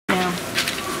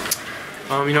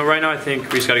Right now I think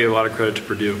we just got to give a lot of credit to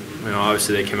Purdue.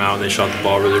 Obviously they came out and they shot the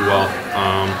ball really well.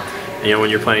 When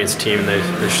you're playing against a team and they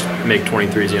make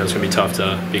 23s, it's going to be tough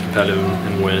to be competitive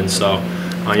and win. So,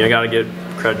 I got to give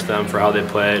credit to them for how they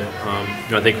played.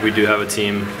 I think we do have a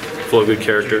team full of good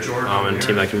character and a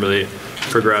team that can really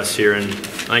progress here. And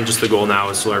I think just the goal now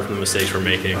is to learn from the mistakes we're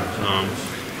making.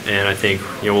 And I think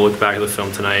we'll look back at the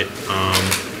film tonight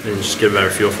and just get a better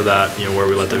feel for that. Where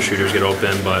we let those shooters get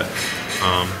open, but.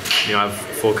 I have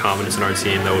full confidence in our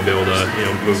team that we'll be able to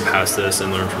move past this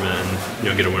and learn from it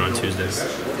and get a win on Tuesday.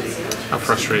 How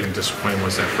frustrating and disappointing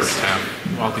was that first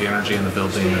half? All the energy in the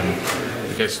building,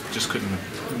 and you guys just couldn't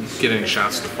get any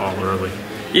shots to fall early.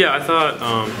 Yeah, I thought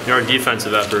our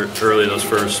defensive effort early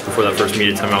before that first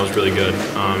media time, I was really good.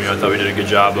 I thought we did a good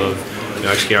job of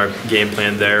executing our game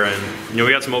plan there, and we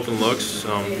got some open looks.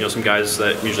 Some guys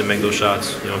that usually make those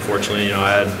shots. Unfortunately,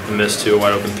 I had a miss to a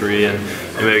wide open three, and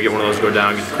maybe get one of those go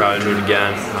down, get the crowd into it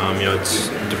again. It's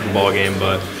a different ball game,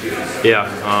 but yeah,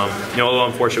 a little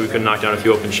unfortunate we couldn't knock down a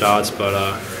few open shots, but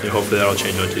hopefully that'll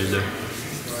change on Tuesday.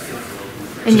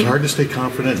 Is it hard to stay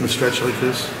confident in a stretch like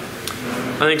this?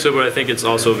 I think so, but I think it's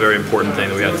also a very important thing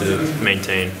that we have to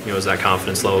maintain. Is that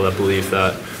confidence level, that belief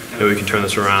that we can turn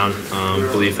this around,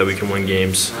 belief that we can win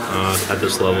games at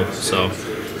this level. So,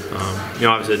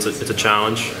 obviously it's a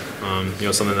challenge.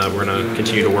 Something that we're going to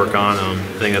continue to work on. I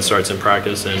think that starts in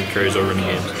practice and carries over into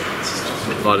games.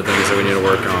 A lot of things that we need to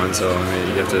work on. So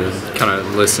you have to kind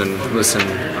of listen,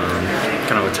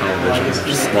 kind of with tunnel vision,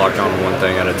 just lock on one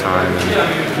thing at a time.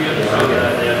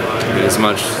 And as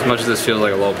much as this feels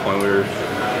like a low point, we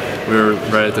were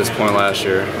right at this point last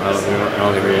year. I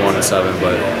don't think we won at 7,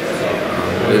 but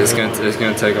it's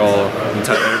gonna take all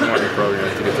entire morning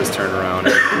program to get this turned around.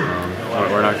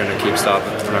 We're not gonna keep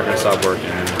stopping. We're not gonna stop working.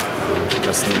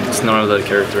 That's none of the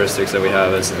characteristics that we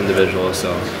have as individuals.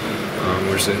 So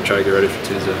we're just gonna try to get ready for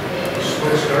Tuesday.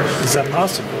 Is that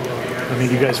possible? I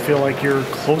mean, you guys feel like you're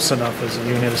close enough as a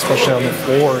unit, especially on the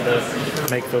floor, to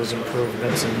make those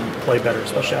improvements and play better,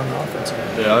 especially on the offensive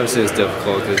end? Yeah, obviously it's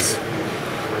difficult because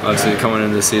obviously coming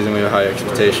into the season we have high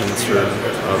expectations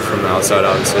from the outside,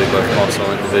 obviously, but also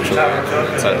individually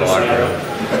and inside the locker room.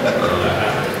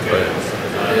 But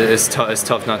it's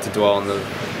tough not to dwell on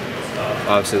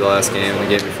obviously the last game, the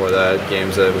game before that,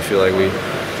 games that we feel like we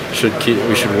should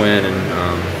win, and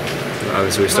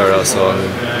obviously we started out slow in the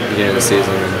beginning of the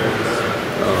season.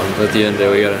 At the end of the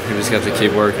day, we just have to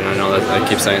keep working. I know that I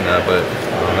keep saying that, but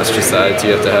that's just the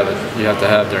attitude you have to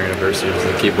have during adversity, is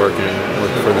to keep working and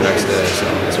look for the next day. So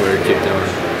that's what we keep doing.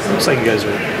 It looks like you guys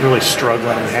are really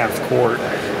struggling in half court.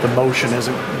 The motion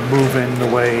isn't moving the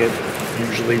way it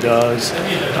usually does,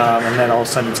 and then all of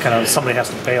a sudden it's kind of somebody has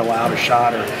to bail out a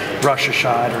shot or rush a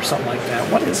shot or something like that.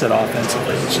 What is it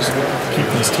offensively? It's just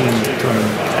keeping this team from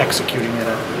executing it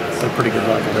at a pretty good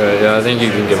level. Right, yeah, I think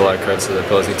you can give a lot of credit to the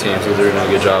opposing teams. They're doing a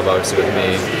good job, obviously, with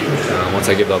me. Once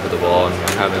I give up with the ball and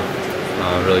I'm having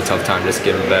a really tough time just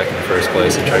getting it back in the first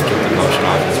place and try to keep the motion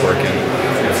offense working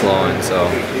and flowing. So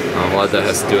a lot of that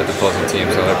has to do with the opposing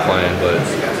teams, how they're playing, but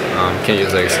can't use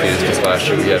that excuse because last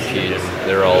year we had Pete and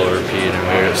they were all over Pete, and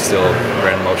we were still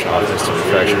ran motion offense to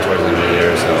perfection towards the end of the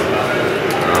year. So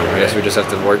I guess we just have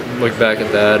to look back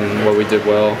at that and what we did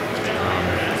well.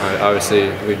 Obviously,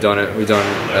 we've done it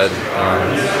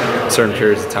at certain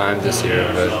periods of time this year,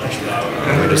 but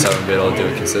we just haven't been able to do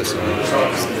it consistently.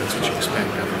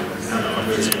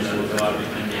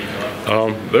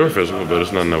 They were physical, but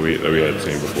it's nothing that we had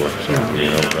seen before. So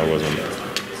that wasn't,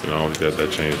 I don't think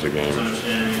that changed the game,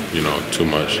 too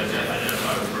much.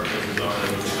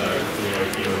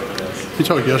 You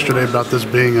talked yesterday about this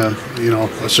being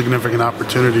a significant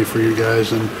opportunity for you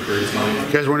guys, and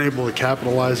you guys weren't able to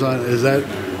capitalize on it. Is that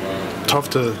tough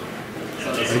to,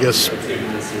 I guess,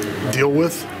 deal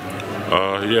with?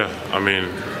 Yeah. I mean,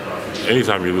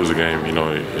 anytime you lose a game, you're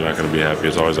not going to be happy.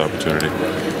 It's always an opportunity.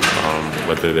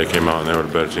 But they came out and they were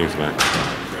the better team tonight.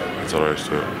 That's all there is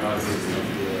to it.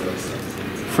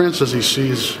 Fran says he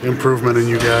sees improvement in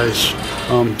you guys.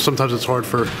 Sometimes it's hard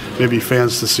for maybe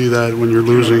fans to see that when you're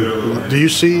losing. Do you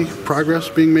see progress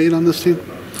being made on this team?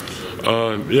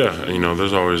 Yeah,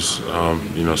 there's always,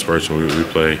 spurts when we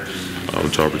play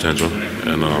to our potential,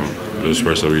 and there's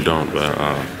spurts that we don't. But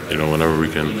whenever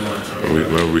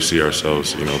we see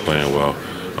ourselves, playing well,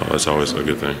 that's always a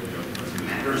good thing.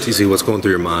 TC, what's going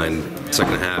through your mind?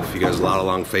 Second half, you guys a lot of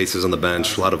long faces on the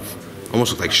bench, a lot of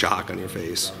almost look like shock on your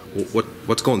face.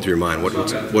 What's going through your mind? What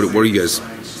are you guys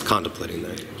contemplating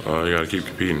there? You got to keep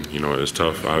competing. It's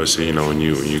tough. Obviously, when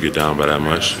you get down by that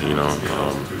much,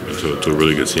 to a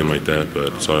really good team like that.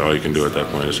 But so all you can do at that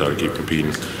point is try to keep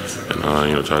competing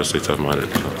and try to stay tough-minded.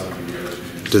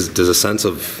 Does a sense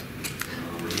of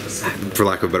for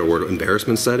lack of a better word,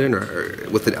 embarrassment set in, or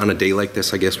with it on a day like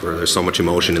this, I guess, where there's so much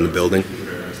emotion in the building?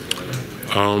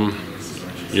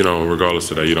 You know,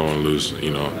 regardless of that, you don't want to lose,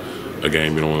 you know, a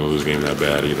game. You don't want to lose a game that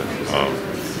bad either.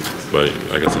 But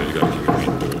like I said, you got to keep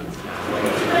competing through it.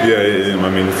 Yeah, I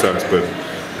mean, it sucks, but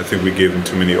I think we gave them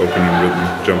too many open and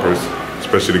rhythm jumpers,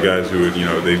 especially the guys who would, you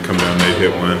know, they'd come down, they'd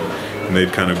hit one, and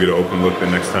they'd kind of get an open look the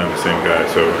next time, the same guy.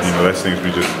 So, you know, that's things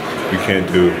we can't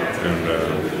do,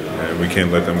 and we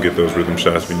can't let them get those rhythm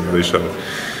shots. You know, they shot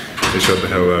the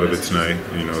hell out of it tonight.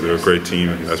 You know, they're a great team,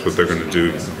 and that's what they're going to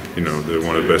do. You know, they're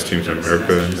one of the best teams in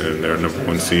America, and they're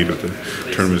 #1 seed with the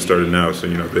tournament started now. So,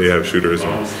 you know, they have shooters,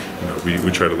 and you know,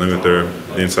 we try to limit their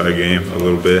inside game a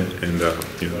little bit, and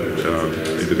you know,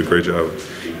 they did a great job,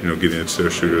 you know, getting into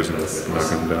their shooters and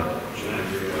knocking them down.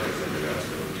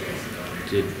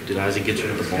 Did Isaac get you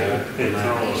with the ball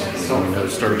when that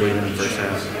started bleeding in the first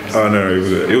half? Oh no,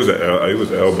 it was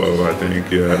an elbow, I think.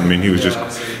 Yeah, I mean, he was just,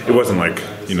 it wasn't like,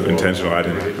 you know, intentional. I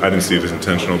didn't see it as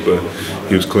intentional, but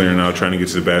he was clearing out, trying to get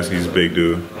to the basket. He's a big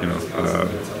dude, you know,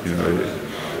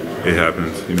 it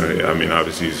happens. You know, I mean,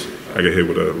 obviously I get hit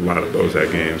with a lot of those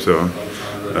that game, so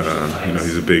you know,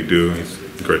 he's a big dude.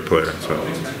 He's a great player. So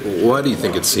why do you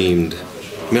think it seemed?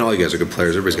 I mean, all you guys are good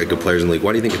players. Everybody's got good players in the league.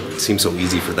 Why do you think it seemed so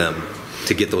easy for them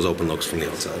to get those open looks from the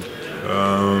outside?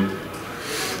 I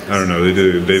don't know. They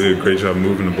did a great job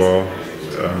moving the ball.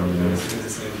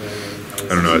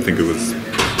 I don't know. I think it was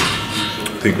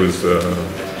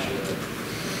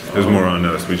more on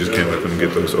us. We just can't let them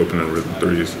get those open and rhythm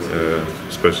threes,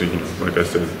 especially, you know, like I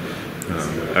said.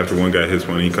 After one guy hits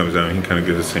one, he comes down, he kind of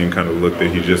gets the same kind of look that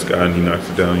he just got, and he knocks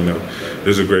it down. You know,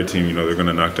 there's a great team. You know, they're going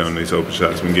to knock down these open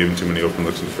shots. We gave them too many open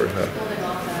looks in the first half.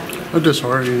 How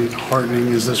disheartening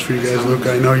is this for you guys, Luke?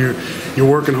 I know you're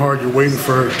working hard. You're waiting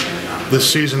for this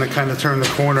season to kind of turn the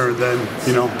corner. Then,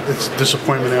 you know, it's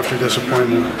disappointment after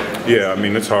disappointment. Yeah, I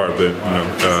mean, it's hard, but you know,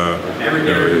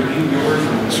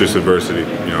 it's just adversity.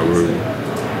 You know,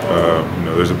 you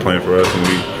know, there's a plan for us, and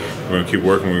we're going to keep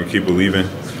working. We're going to keep believing.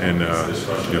 And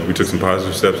you know, we took some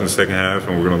positive steps in the second half,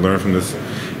 and we're going to learn from this.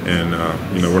 And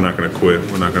you know, we're not going to quit.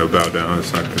 We're not going to bow down.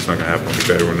 It's not going to happen like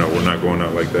that. We're not going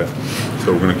out like that.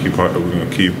 So we're going to keep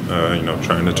you know,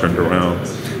 trying to turn it around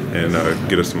and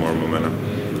get us some more momentum.